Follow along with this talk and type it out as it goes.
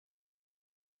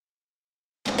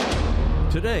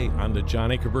Today on the John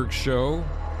Ankerberg Show,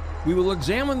 we will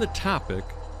examine the topic,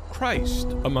 Christ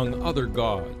among other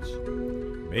gods.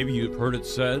 Maybe you've heard it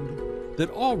said that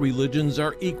all religions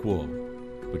are equal,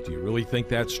 but do you really think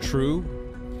that's true?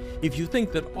 If you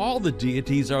think that all the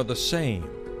deities are the same,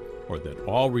 or that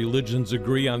all religions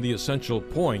agree on the essential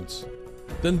points,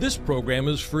 then this program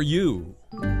is for you.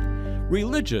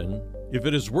 Religion, if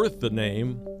it is worth the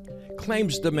name,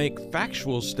 claims to make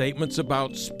factual statements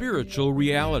about spiritual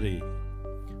reality.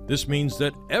 This means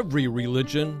that every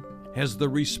religion has the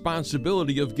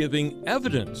responsibility of giving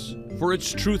evidence for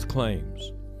its truth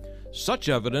claims. Such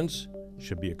evidence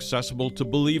should be accessible to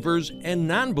believers and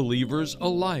non-believers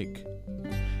alike.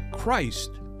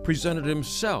 Christ presented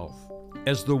himself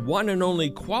as the one and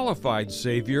only qualified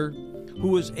Savior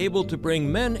who is able to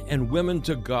bring men and women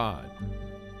to God.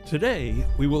 Today,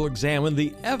 we will examine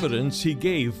the evidence he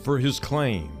gave for his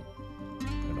claim,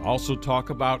 and also talk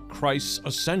about Christ's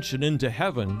ascension into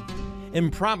heaven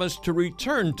and promise to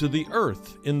return to the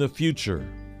earth in the future.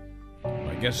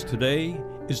 My guest today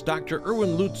is Dr.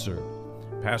 Erwin Lutzer,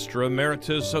 Pastor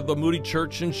Emeritus of the Moody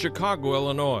Church in Chicago,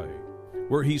 Illinois,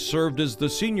 where he served as the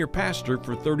senior pastor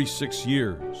for 36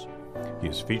 years. He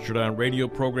is featured on radio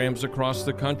programs across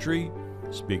the country,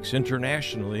 speaks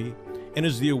internationally, and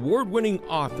is the award-winning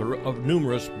author of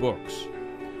numerous books.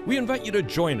 We invite you to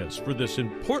join us for this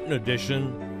important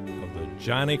edition of the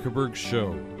John Ankerberg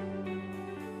Show.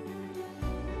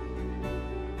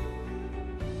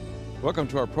 Welcome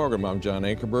to our program. I'm John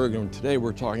Ankerberg, and today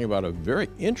we're talking about a very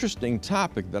interesting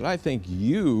topic that I think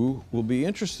you will be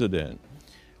interested in.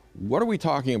 What are we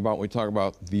talking about when we talk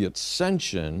about the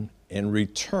ascension and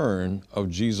return of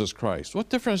Jesus Christ? What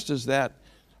difference does that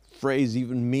phrase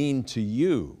even mean to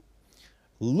you?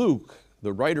 Luke,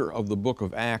 the writer of the book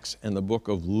of Acts and the book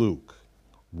of Luke,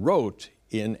 wrote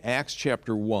in Acts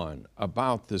chapter 1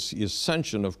 about this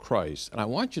ascension of Christ. And I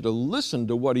want you to listen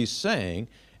to what he's saying,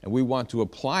 and we want to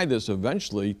apply this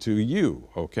eventually to you,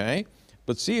 okay?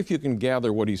 But see if you can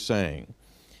gather what he's saying.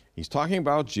 He's talking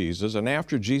about Jesus, and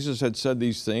after Jesus had said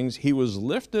these things, he was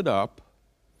lifted up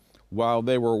while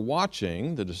they were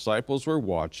watching, the disciples were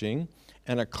watching,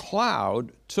 and a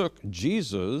cloud took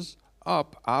Jesus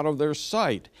up out of their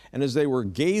sight. And as they were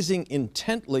gazing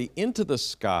intently into the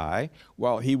sky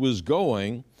while he was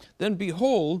going, then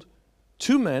behold,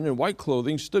 two men in white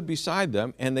clothing stood beside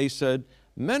them, and they said,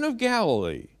 "Men of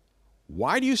Galilee,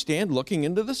 why do you stand looking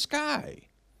into the sky?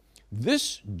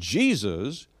 This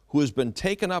Jesus, who has been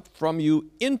taken up from you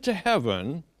into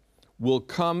heaven, will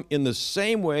come in the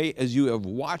same way as you have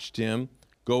watched him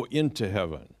go into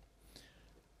heaven."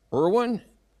 Erwin,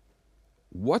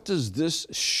 what does this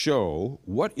show?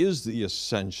 What is the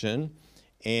ascension?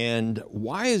 And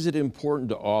why is it important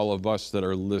to all of us that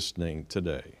are listening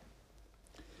today?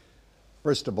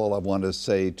 First of all, I want to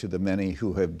say to the many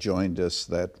who have joined us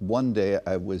that one day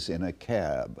I was in a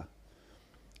cab,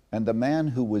 and the man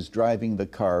who was driving the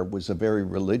car was a very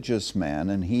religious man,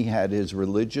 and he had his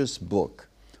religious book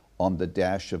on the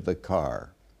dash of the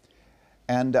car.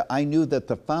 And I knew that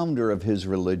the founder of his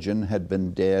religion had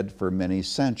been dead for many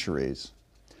centuries.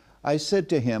 I said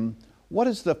to him, "What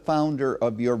is the founder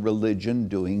of your religion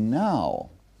doing now?"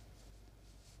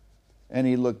 And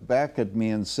he looked back at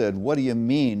me and said, "What do you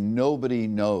mean nobody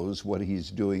knows what he's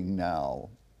doing now?"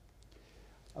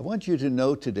 I want you to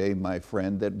know today, my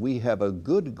friend, that we have a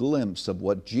good glimpse of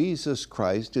what Jesus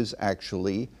Christ is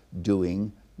actually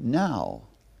doing now.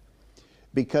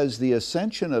 Because the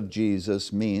ascension of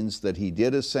Jesus means that he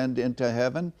did ascend into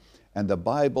heaven, and the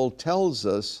Bible tells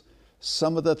us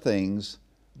some of the things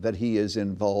that he is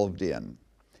involved in.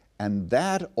 And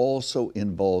that also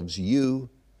involves you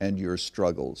and your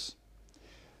struggles.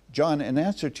 John, in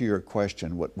answer to your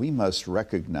question, what we must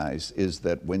recognize is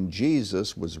that when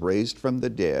Jesus was raised from the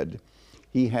dead,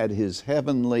 he had his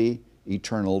heavenly,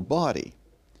 eternal body.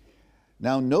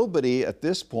 Now, nobody at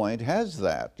this point has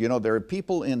that. You know, there are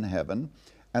people in heaven,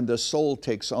 and the soul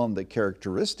takes on the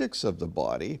characteristics of the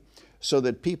body so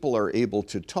that people are able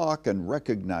to talk and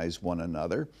recognize one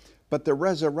another. But the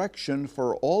resurrection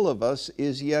for all of us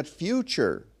is yet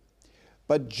future.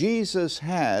 But Jesus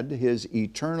had his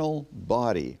eternal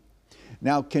body.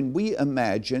 Now, can we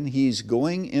imagine he's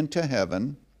going into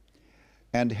heaven,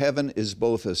 and heaven is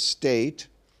both a state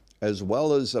as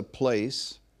well as a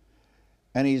place,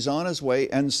 and he's on his way,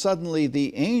 and suddenly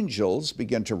the angels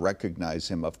begin to recognize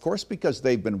him, of course, because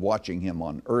they've been watching him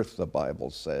on earth, the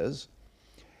Bible says.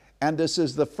 And this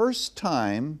is the first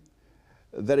time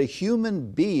that a human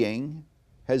being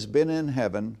has been in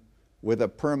heaven with a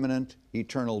permanent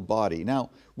eternal body. Now,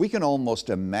 we can almost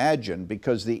imagine,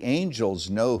 because the angels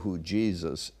know who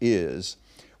Jesus is,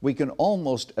 We can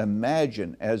almost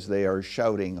imagine as they are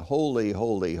shouting, "Holy,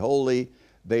 holy, holy,"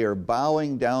 they are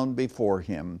bowing down before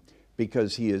Him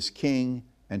because He is King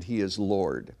and He is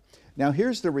Lord. Now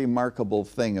here's the remarkable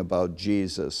thing about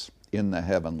Jesus in the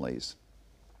heavenlies.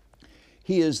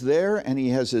 He is there and He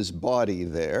has His body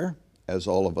there, as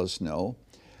all of us know,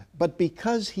 but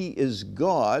because He is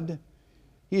God,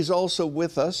 He's also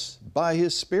with us by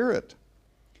His Spirit.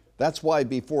 That's why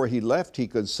before He left, He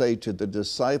could say to the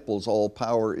disciples, "All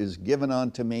power is given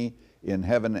unto me in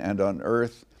heaven and on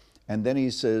earth." And then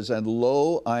He says, "And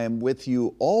lo, I am with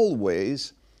you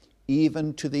always,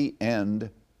 even to the end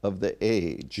of the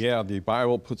age." Yeah, the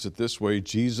Bible puts it this way: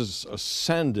 Jesus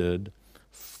ascended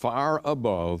far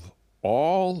above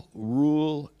all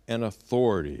rule and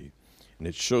authority. And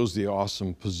it shows the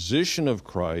awesome position of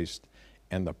Christ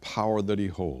and the power that He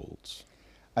holds.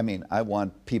 I mean, I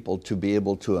want people to be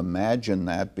able to imagine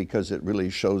that because it really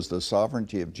shows the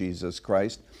sovereignty of Jesus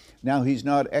Christ. Now, He's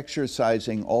not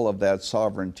exercising all of that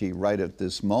sovereignty right at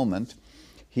this moment.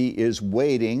 He is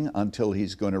waiting until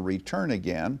He's going to return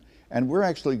again. And we're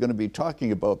actually going to be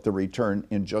talking about the return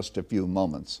in just a few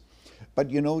moments. But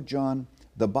you know, John,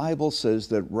 the Bible says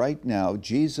that right now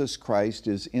Jesus Christ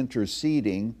is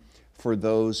interceding for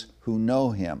those who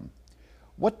know Him.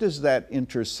 What does that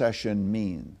intercession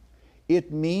mean?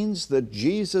 It means that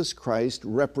Jesus Christ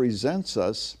represents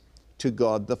us to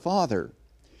God the Father,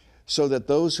 so that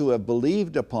those who have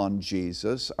believed upon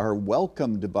Jesus are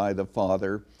welcomed by the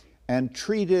Father and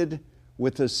treated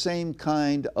with the same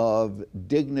kind of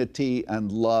dignity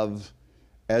and love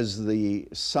as the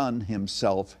Son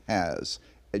Himself has,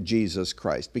 Jesus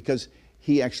Christ, because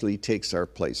He actually takes our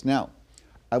place. Now,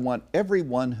 I want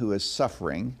everyone who is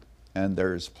suffering, and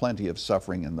there's plenty of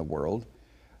suffering in the world,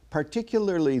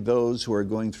 particularly those who are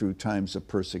going through times of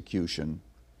persecution,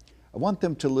 I want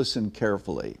them to listen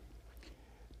carefully.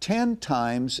 10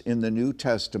 times in the New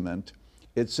Testament,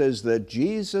 it says that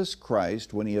Jesus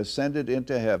Christ, when He ascended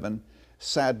into heaven,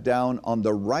 sat down on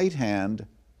the right hand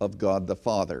of God the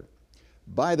Father.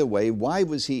 By the way, why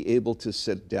was He able to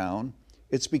sit down?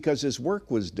 It's because His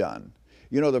work was done.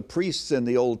 You know, the priests in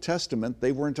the Old Testament,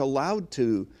 they weren't allowed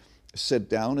to sit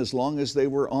down as long as they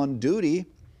were on duty.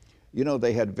 You know,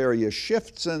 they had various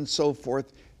shifts and so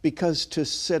forth, because to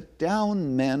sit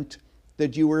down meant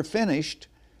that you were finished.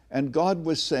 And God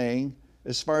was saying,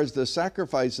 as far as the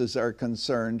sacrifices are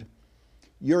concerned,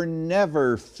 you're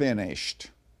never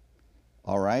finished.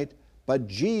 All right? But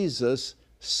Jesus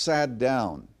sat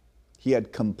down. He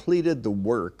had completed the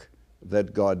work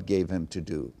that God gave Him to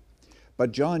do.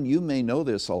 But John, you may know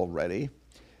this already.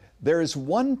 There is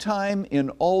one time in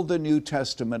all the New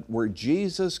Testament where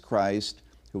Jesus Christ,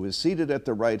 who is seated at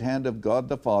the right hand of God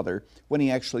the Father, when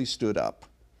He actually stood up.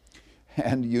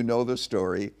 And you know the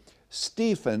story.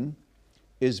 Stephen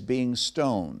is being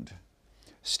stoned.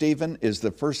 Stephen is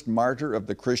the first martyr of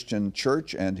the Christian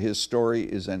church, and his story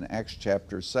is in Acts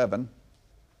chapter 7.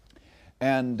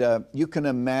 And you can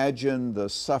imagine the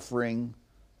suffering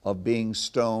of being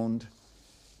stoned.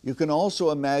 You can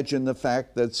also imagine the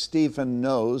fact that Stephen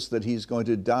knows that he's going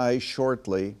to die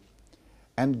shortly,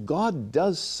 and God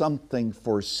does something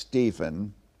for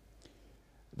Stephen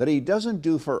that He doesn't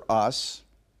do for us,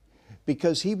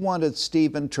 because He wanted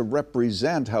Stephen to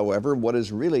represent, however, what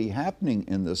is really happening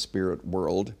in the spirit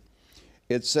world.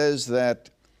 It says that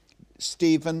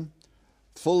Stephen,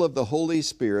 full of the Holy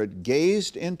Spirit,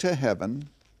 gazed into heaven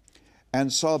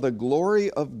and saw the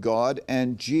glory of God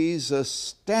and Jesus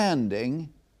standing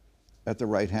at the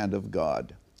right hand of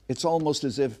God. It's almost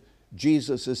as if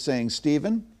Jesus is saying,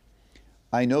 "Stephen,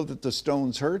 I know that the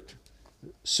stones hurt.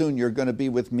 Soon you're going to be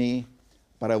with me.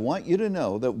 But I want you to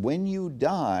know that when you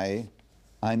die,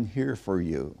 I'm here for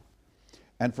you."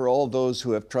 And for all those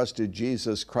who have trusted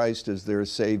Jesus Christ as their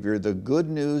Savior, the good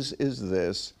news is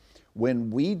this: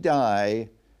 when we die,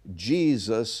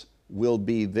 Jesus will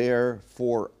be there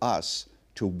for us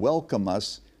to welcome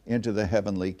us into the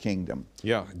heavenly kingdom.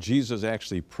 Yeah, Jesus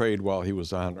actually prayed while He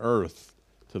was on earth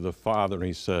to the Father, and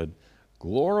He said,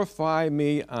 "Glorify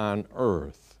me on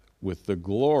earth with the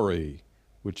glory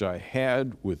which I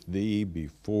had with Thee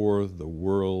before the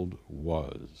world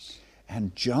was."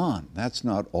 And John, that's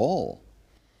not all.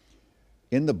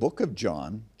 In the book of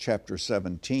John, chapter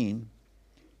 17,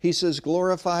 He says,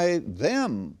 "Glorify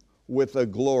them with the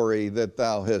glory that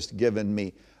Thou hast given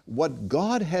me." What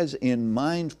God has in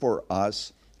mind for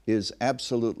us is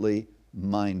absolutely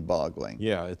mind-boggling.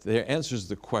 Yeah, it answers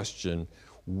the question,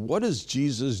 what is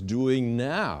Jesus doing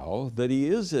now that He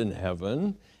is in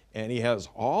heaven and He has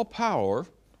all power?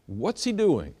 What's He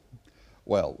doing?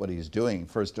 Well, what He's doing,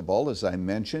 first of all, as I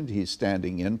mentioned, He's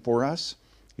standing in for us.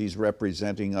 He's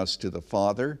representing us to the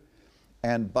Father.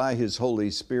 and by His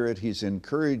Holy Spirit, He's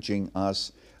encouraging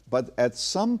us. But at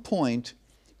some point,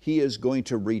 He is going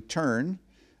to return,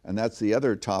 and that's the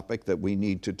other topic that we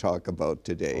need to talk about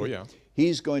today. Oh, yeah.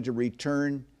 He's going to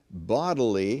return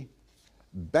bodily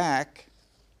back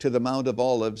to the Mount of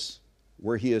Olives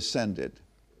where He ascended.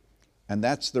 And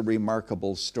that's the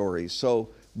remarkable story.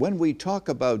 So when we talk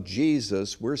about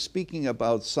Jesus, we're speaking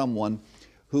about someone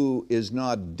who is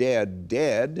not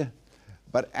dead,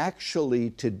 but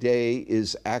actually today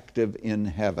is active in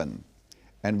heaven.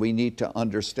 And we need to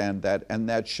understand that. And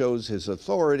that shows His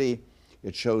authority,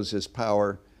 it shows His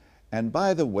power. And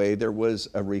by the way, there was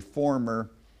a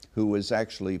reformer who was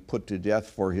actually put to death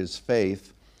for his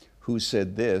faith, who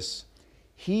said this: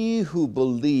 "He who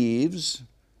believes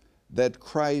that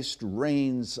Christ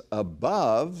reigns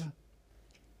above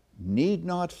need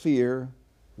not fear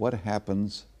what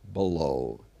happens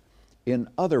below." In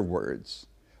other words,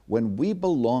 when we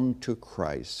belong to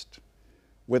Christ,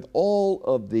 with all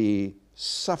of the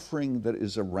suffering that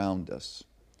is around us,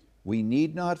 we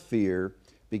need not fear,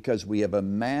 because we have a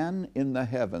man in the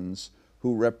heavens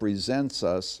who represents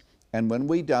us, and when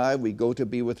we die, we go to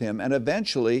be with Him, and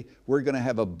eventually we're going to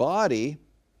have a body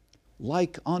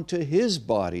like unto His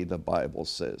body, the Bible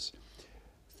says.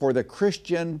 For the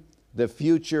Christian, the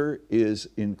future is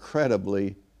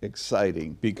incredibly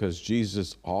exciting. Because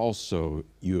Jesus also,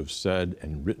 you have said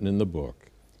and written in the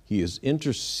book, He is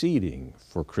interceding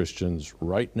for Christians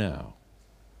right now.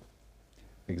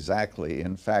 Exactly.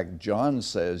 In fact, John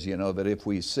says, that if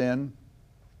we sin,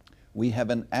 we have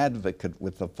an advocate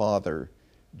with the Father,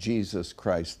 Jesus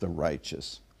Christ the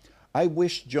righteous. I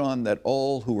wish, John, that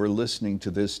all who are listening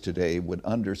to this today would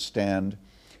understand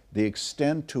the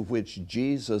extent to which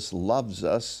Jesus loves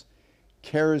us,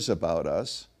 cares about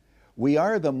us. We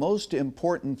are the most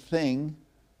important thing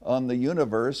on the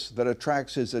universe that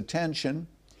attracts His attention,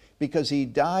 because He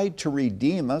died to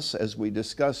redeem us, as we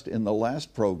discussed in the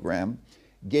last program,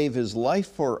 gave His life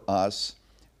for us,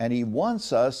 and He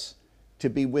wants us to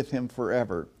be with Him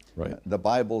forever. Right. The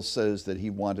Bible says that He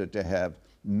wanted to have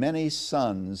many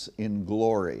sons in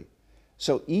glory.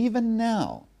 So even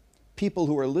now, people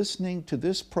who are listening to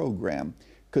this program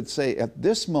could say, at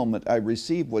this moment I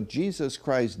receive what Jesus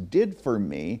Christ did for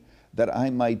me, that I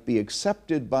might be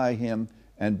accepted by Him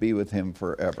and be with Him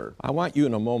forever. I want you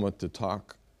in a moment to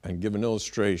talk and give an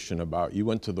illustration about, you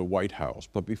went to the White House,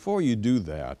 but before you do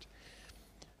that,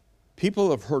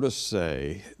 people have heard us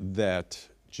say that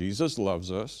Jesus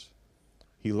loves us.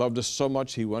 He loved us so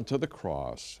much He went to the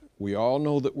cross. We all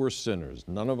know that we're sinners.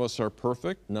 None of us are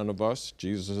perfect, none of us.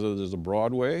 Jesus says there's a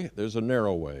broad way, there's a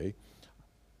narrow way.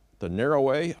 The narrow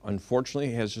way,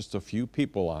 unfortunately, has just a few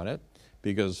people on it,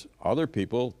 because other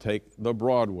people take the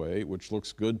broad way, which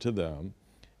looks good to them,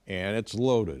 and it's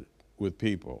loaded with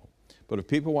people. But if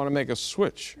people want to make a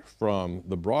switch from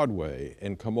the broad way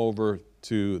and come over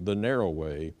to the narrow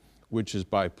way, which is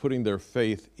by putting their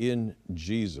faith in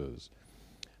Jesus,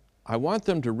 I want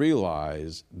them to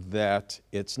realize that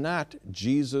it's not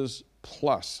Jesus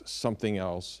plus something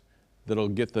else that'll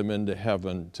get them into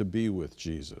heaven to be with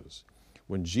Jesus.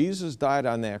 When Jesus died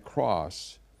on that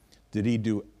cross, did He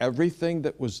do everything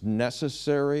that was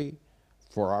necessary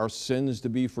for our sins to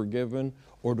be forgiven?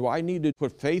 Or do I need to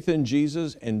put faith in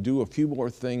Jesus and do a few more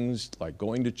things like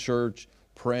going to church,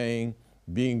 praying,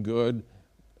 being good,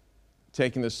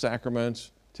 taking the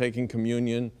sacraments, taking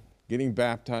communion, getting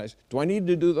baptized? Do I need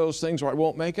to do those things or I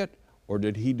won't make it? Or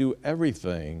did He do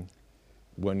everything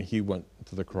when He went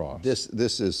to the cross?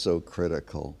 This is so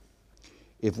critical.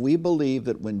 If we believe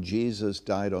that when Jesus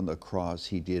died on the cross,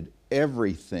 He did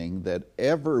everything that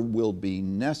ever will be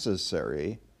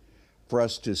necessary for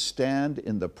us to stand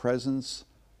in the presence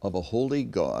of a holy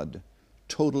God,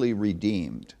 totally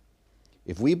redeemed.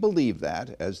 If we believe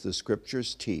that, as the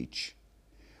Scriptures teach,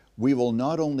 we will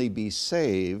not only be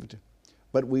saved,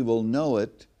 but we will know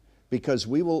it, because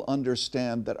we will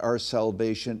understand that our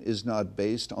salvation is not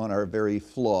based on our very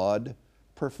flawed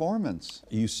performance.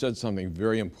 You said something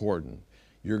very important.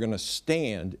 You're going to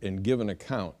stand and give an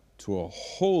account to a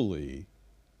holy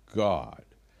God,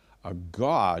 a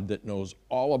God that knows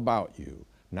all about you.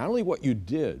 Not only what you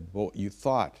did, but what you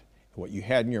thought, what you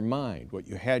had in your mind, what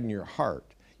you had in your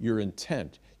heart, your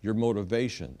intent, your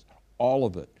motivations, all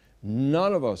of it.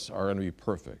 None of us are going to be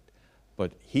perfect,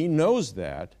 but He knows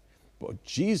that. But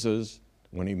Jesus,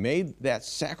 when He made that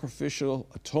sacrificial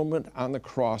atonement on the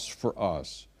cross for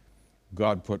us,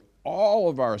 God put all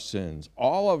of our sins,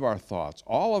 all of our thoughts,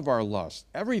 all of our lusts,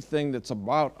 everything that's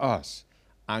about us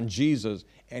on Jesus,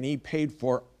 and He paid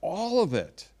for all of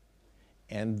it.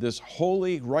 And this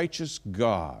holy, righteous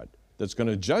God that's going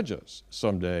to judge us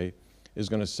someday is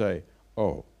going to say,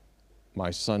 oh,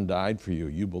 My son died for you.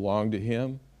 You belong to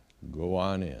him. Go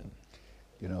on in.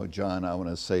 You know, John, I want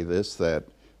to say this, that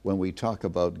when we talk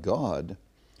about God,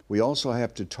 we also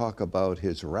have to talk about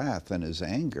his wrath and his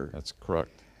anger. That's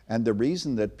correct. And the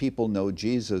reason that people know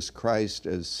Jesus Christ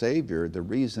as Savior, the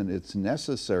reason it's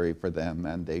necessary for them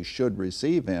and they should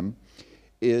receive him,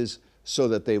 is so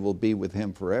that they will be with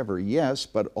him forever. Yes,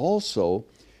 but also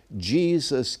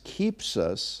Jesus keeps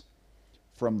us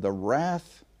from the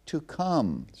wrath to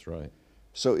come. That's right.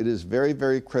 So it is very,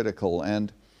 very critical.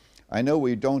 And I know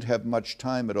we don't have much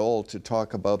time at all to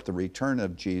talk about the return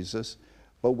of Jesus,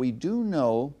 but we do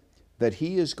know that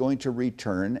he is going to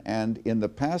return. And in the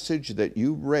passage that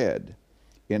you read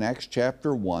in Acts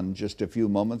chapter 1 just a few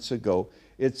moments ago,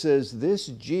 it says, this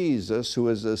Jesus who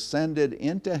has ascended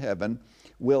into heaven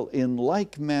will in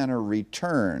like manner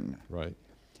return. Right.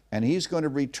 And he's going to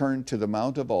return to the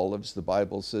Mount of Olives. The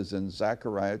Bible says in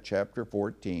Zechariah chapter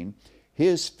 14,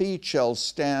 his feet shall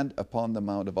stand upon the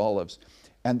Mount of Olives.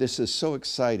 And this is so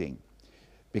exciting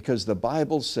because the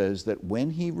Bible says that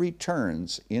when he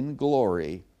returns in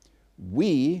glory,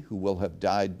 we who will have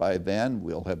died by then,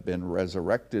 will have been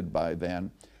resurrected by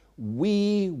then,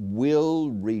 we will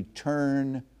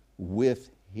return with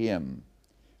him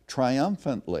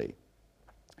triumphantly.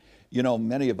 You know,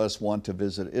 many of us want to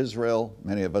visit Israel.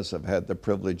 Many of us have had the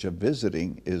privilege of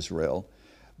visiting Israel.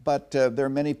 But there are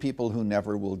many people who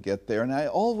never will get there. And I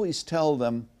always tell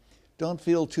them, don't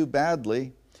feel too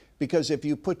badly, because if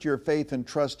you put your faith and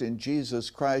trust in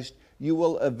Jesus Christ, you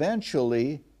will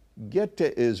eventually get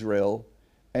to Israel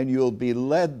and you'll be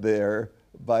led there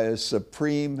by a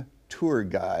supreme tour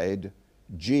guide,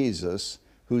 Jesus,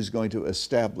 who's going to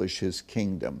establish his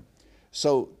kingdom.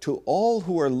 So to all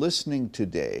who are listening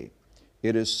today,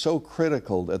 it is so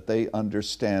critical that they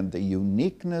understand the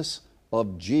uniqueness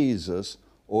of Jesus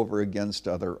over against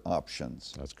other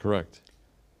options. That's correct.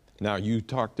 Now, you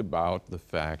talked about the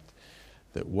fact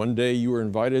that one day you were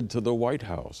invited to the White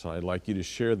House. I'd like you to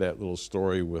share that little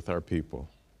story with our people.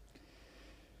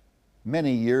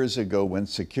 Many years ago, when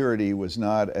security was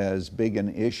not as big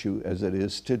an issue as it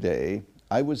is today,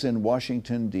 I was in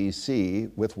Washington, D.C.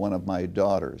 with one of my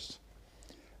daughters.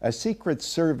 A Secret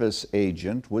Service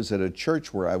agent was at a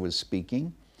church where I was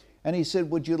speaking, and he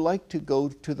said, would you like to go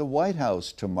to the White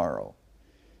House tomorrow?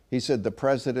 He said, the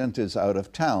president is out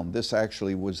of town. This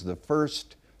actually was the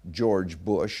first George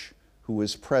Bush who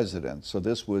was president, so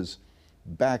this was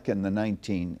back in the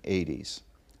 1980s.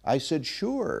 I said,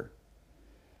 sure.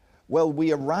 Well,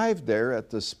 we arrived there at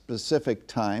the specific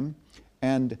time,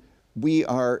 and we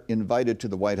are invited to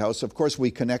the White House. Of course,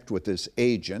 we connect with this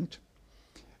agent,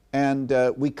 and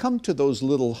we come to those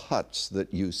little huts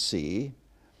that you see,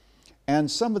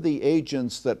 and some of the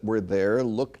agents that were there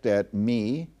looked at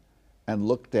me and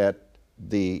looked at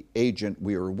the agent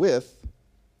we were with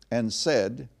and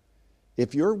said,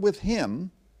 if you're with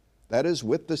him, that is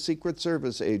with the Secret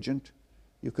Service agent,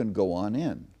 you can go on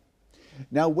in.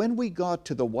 Now, when we got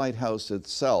to the White House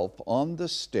itself, on the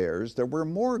stairs, there were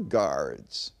more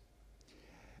guards.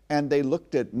 And they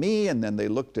looked at me, and then they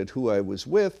looked at who I was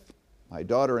with. My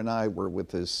daughter and I were with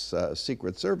this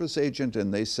Secret Service agent,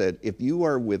 and they said, if you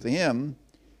are with him,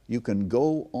 you can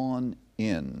go on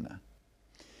in.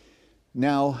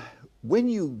 Now, when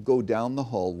you go down the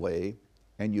hallway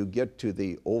and you get to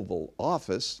the Oval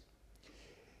Office,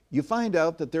 you find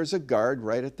out that there's a guard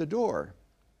right at the door.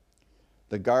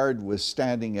 The guard was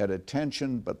standing at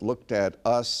attention but looked at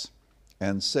us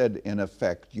and said, in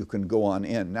effect, you can go on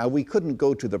in. Now, we couldn't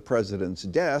go to the president's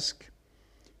desk,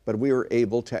 but we were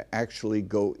able to actually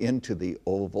go into the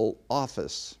Oval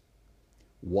Office.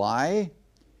 Why?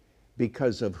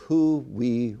 Because of who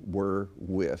we were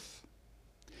with.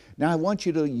 Now, I want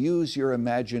you to use your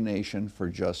imagination for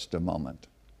just a moment.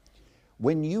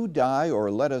 When you die,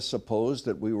 or let us suppose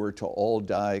that we were to all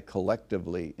die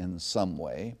collectively in some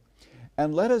way,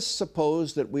 and let us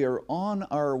suppose that we are on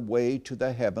our way to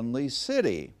the heavenly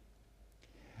city.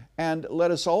 And let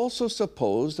us also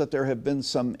suppose that there have been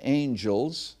some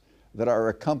angels that are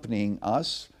accompanying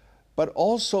us, but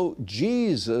also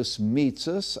Jesus meets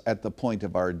us at the point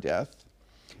of our death.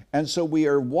 And so we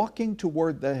are walking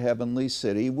toward the heavenly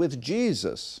city with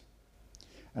Jesus.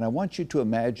 And I want you to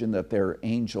imagine that there are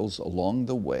angels along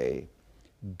the way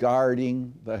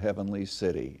guarding the heavenly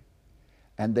city.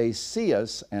 And they see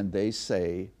us and they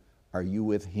say, are you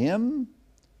with him?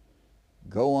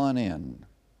 Go on in.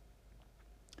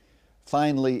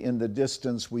 Finally, in the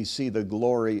distance, we see the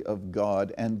glory of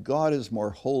God, and God is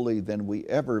more holy than we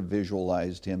ever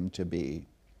visualized him to be.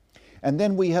 And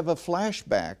then we have a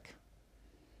flashback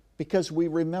because we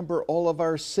remember all of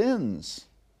our sins.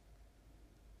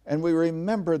 And we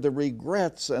remember the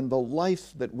regrets and the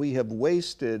life that we have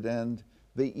wasted and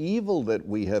the evil that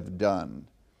we have done.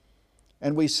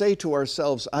 And we say to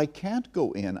ourselves, I can't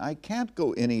go in, I can't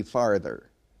go any farther.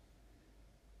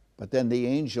 But then the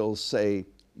angels say,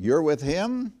 you're with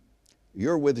Him,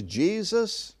 you're with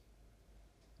Jesus,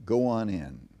 go on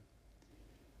in.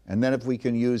 And then if we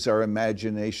can use our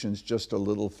imaginations just a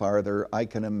little farther, I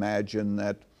can imagine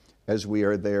that as we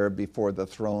are there before the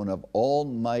throne of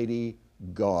Almighty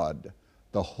God,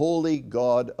 the holy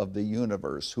God of the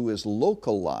universe, who is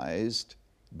localized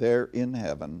there in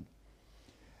heaven.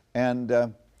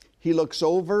 And He looks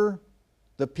over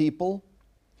the people,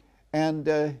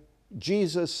 and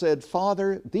Jesus said,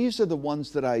 Father, these are the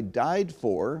ones that I died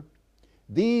for.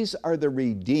 These are the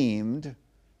redeemed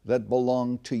that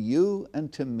belong to you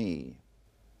and to me.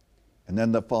 And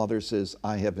then the Father says,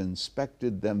 I have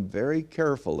inspected them very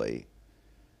carefully,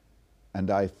 and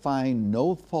I find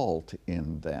no fault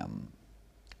in them.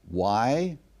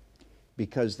 Why?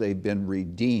 Because they've been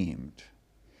redeemed.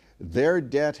 Their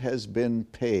debt has been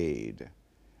paid.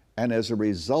 And as a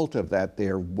result of that, they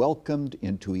are welcomed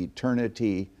into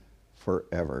eternity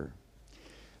forever.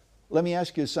 Let me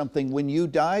ask you something. When you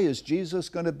die, is Jesus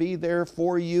going to be there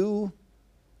for you?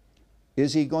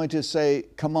 Is He going to say,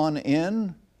 come on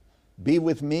in, be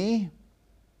with me?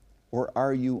 Or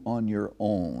are you on your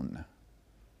own?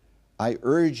 I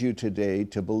urge you today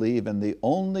to believe in the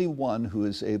only one who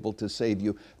is able to save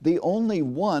you, the only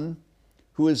one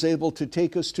who is able to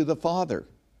take us to the Father.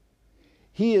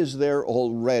 He is there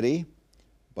already,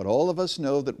 but all of us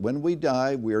know that when we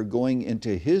die, we are going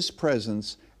into His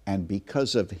presence, and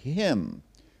because of Him,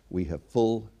 we have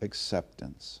full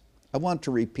acceptance. I want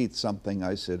to repeat something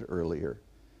I said earlier.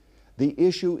 The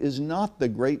issue is not the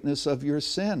greatness of your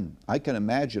sin. I can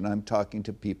imagine I'm talking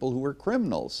to people who are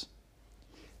criminals.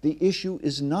 The issue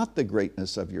is not the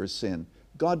greatness of your sin.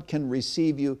 God can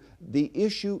receive you. The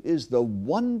issue is the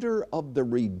wonder of the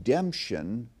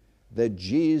redemption that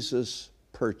Jesus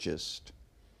purchased.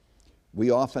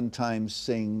 We oftentimes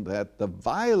sing that the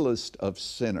vilest of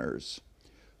sinners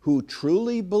who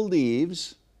truly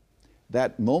believes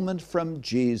that moment from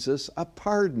Jesus a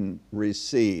pardon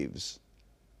receives.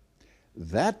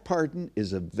 That pardon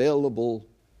is available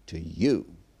to you.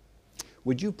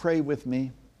 Would you pray with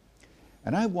me?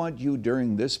 And I want you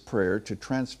during this prayer to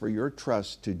transfer your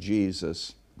trust to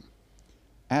Jesus.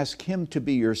 Ask Him to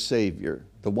be your Savior,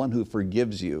 the one who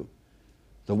forgives you,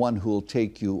 the one who will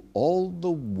take you all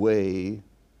the way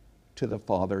to the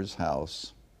Father's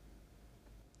house.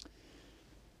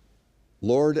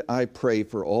 Lord, I pray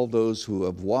for all those who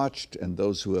have watched and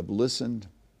those who have listened.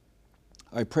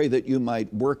 I pray that you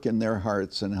might work in their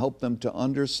hearts and help them to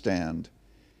understand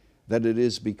that it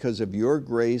is because of your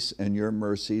grace and your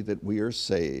mercy that we are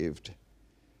saved.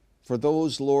 For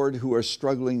those, Lord, who are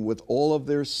struggling with all of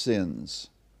their sins,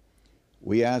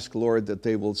 we ask, Lord, that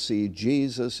they will see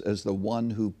Jesus as the one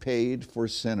who paid for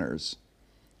sinners.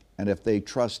 And if they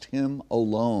trust Him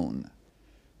alone,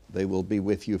 they will be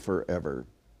with you forever.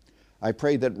 I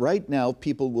pray that right now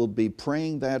people will be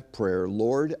praying that prayer,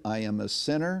 Lord, I am a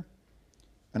sinner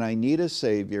and I need a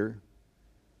Savior,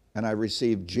 and I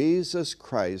receive Jesus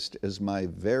Christ as my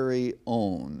very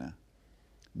own,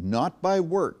 not by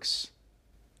works,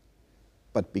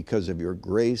 but because of your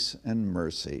grace and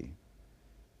mercy.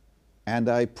 And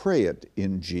I pray it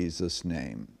in Jesus'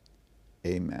 name.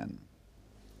 Amen.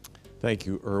 Thank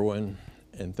you, Erwin,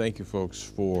 and thank you, folks,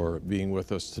 for being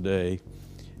with us today.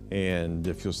 And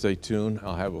if you'll stay tuned,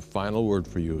 I'll have a final word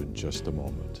for you in just a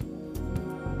moment.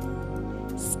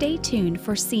 Stay tuned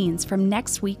for scenes from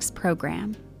next week's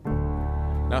program.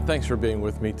 Now, thanks for being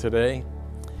with me today.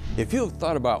 If you have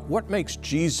thought about what makes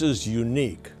Jesus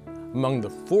unique among the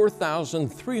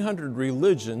 4,300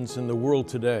 religions in the world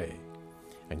today,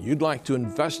 and you'd like to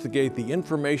investigate the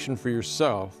information for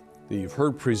yourself that you've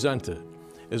heard presented,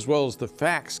 as well as the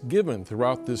facts given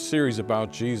throughout this series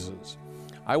about Jesus,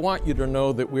 I want you to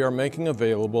know that we are making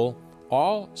available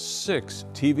all 6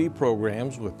 TV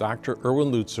programs with Dr.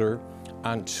 Erwin Lutzer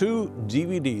on 2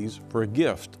 DVDs for a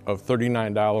gift of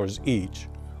 $39 each,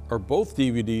 or both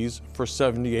DVDs for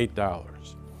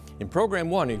 $78. In Program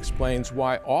 1, he explains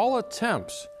why all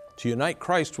attempts to unite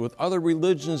Christ with other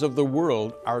religions of the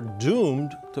world are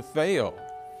doomed to fail.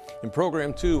 In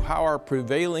Program 2, how our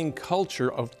prevailing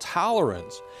culture of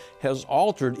tolerance has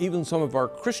altered even some of our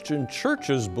Christian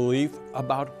churches' belief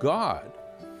about God.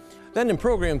 Then in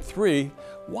Program 3,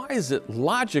 why is it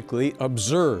logically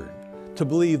absurd to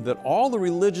believe that all the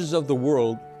religions of the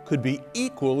world could be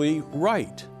equally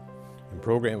right? In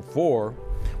Program 4,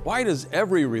 why does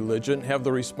every religion have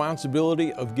the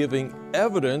responsibility of giving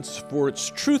evidence for its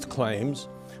truth claims,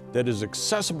 that is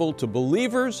accessible to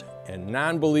believers and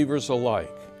non-believers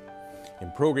alike.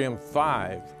 In Program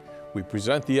 5, we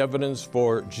present the evidence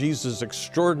for Jesus'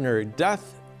 extraordinary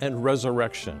death and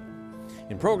resurrection.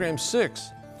 In Program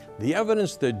 6, the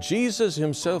evidence that Jesus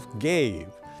himself gave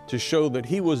to show that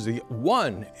he was the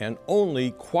one and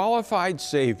only qualified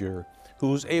Savior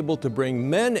who was able to bring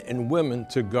men and women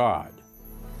to God.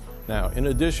 Now, in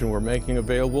addition, we're making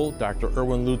available Dr.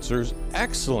 Erwin Lutzer's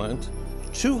excellent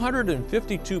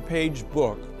 252-page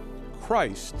book,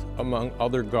 Christ Among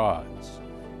Other Gods.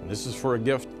 And this is for a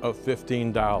gift of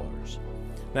 $15.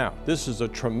 Now, this is a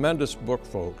tremendous book,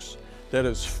 folks, that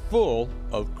is full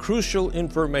of crucial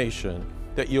information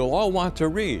that you'll all want to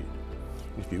read.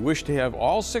 If you wish to have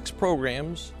all 6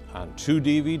 programs on 2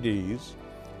 DVDs,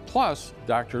 plus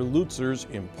Dr. Lutzer's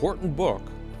important book,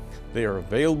 they are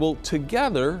available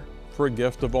together for a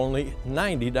gift of only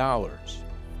 $90.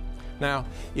 Now,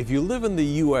 if you live in the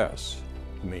U.S.,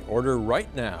 you may order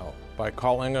right now by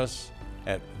calling us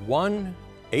at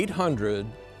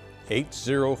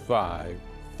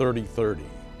 1-800-805-3030.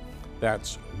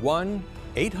 That's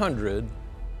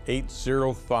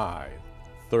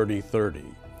 1-800-805-3030.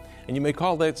 And you may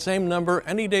call that same number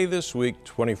any day this week,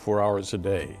 24 hours a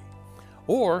day.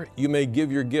 Or you may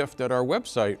give your gift at our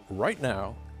website right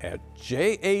now at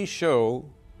jashow.org,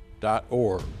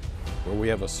 where we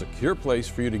have a secure place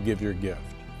for you to give your gift.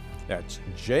 That's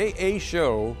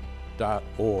jashow.org.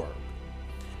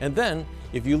 And then,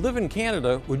 if you live in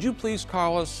Canada, would you please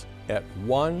call us at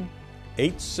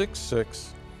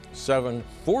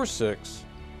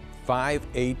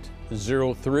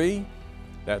 1-866-746-5803.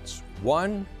 That's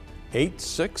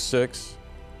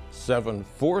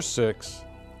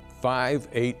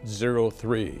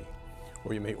 1-866-746-5803.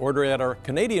 Or you may order at our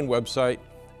Canadian website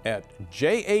at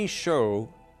jashow.ca.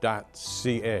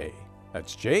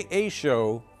 That's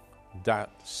jashow.ca.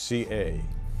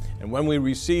 And when we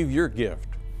receive your gift,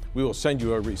 we will send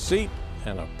you a receipt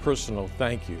and a personal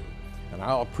thank you. And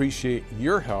I'll appreciate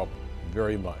your help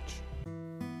very much.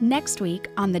 Next week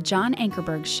on The John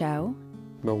Ankerberg Show.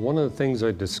 But one of the things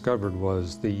I discovered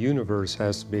was the universe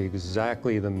has to be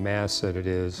exactly the mass that it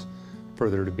is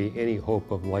for there to be any hope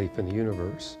of life in the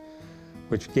universe,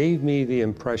 which gave me the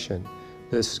impression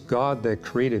this God that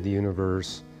created the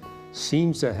universe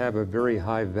seems to have a very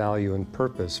high value and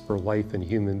purpose for life and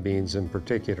human beings in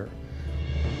particular.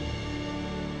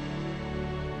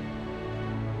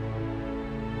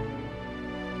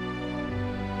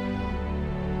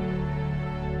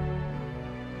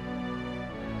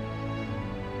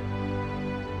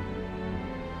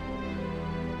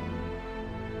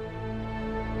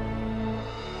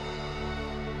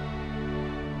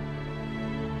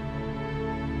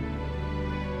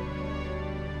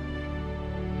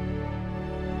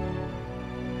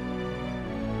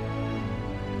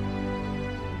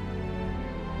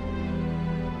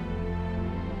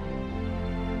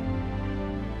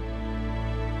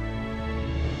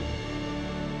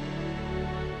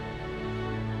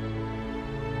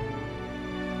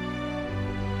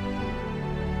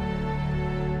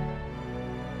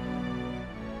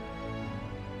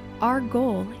 Our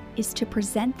goal is to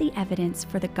present the evidence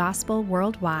for the gospel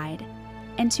worldwide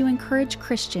and to encourage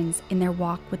Christians in their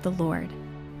walk with the Lord.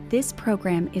 This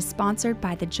program is sponsored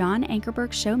by the John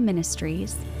Ankerberg Show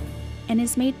Ministries and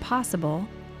is made possible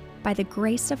by the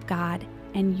grace of God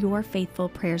and your faithful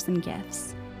prayers and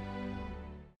gifts.